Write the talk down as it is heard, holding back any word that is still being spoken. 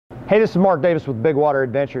Hey, this is Mark Davis with Big Water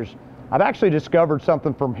Adventures. I've actually discovered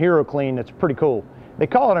something from Hero Clean that's pretty cool. They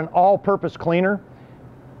call it an all-purpose cleaner.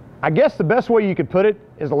 I guess the best way you could put it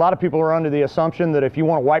is a lot of people are under the assumption that if you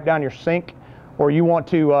want to wipe down your sink, or you want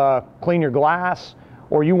to clean your glass,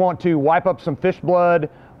 or you want to wipe up some fish blood,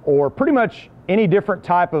 or pretty much any different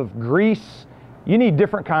type of grease, you need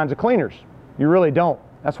different kinds of cleaners. You really don't.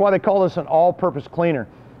 That's why they call this an all-purpose cleaner.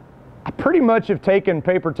 I pretty much have taken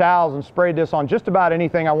paper towels and sprayed this on just about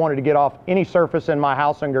anything I wanted to get off any surface in my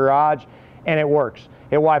house and garage, and it works.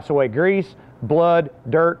 It wipes away grease, blood,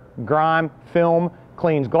 dirt, grime, film,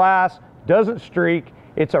 cleans glass, doesn't streak.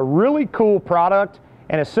 It's a really cool product,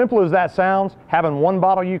 and as simple as that sounds, having one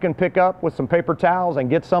bottle you can pick up with some paper towels and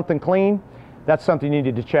get something clean, that's something you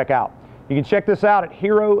need to check out. You can check this out at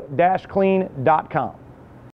hero-clean.com.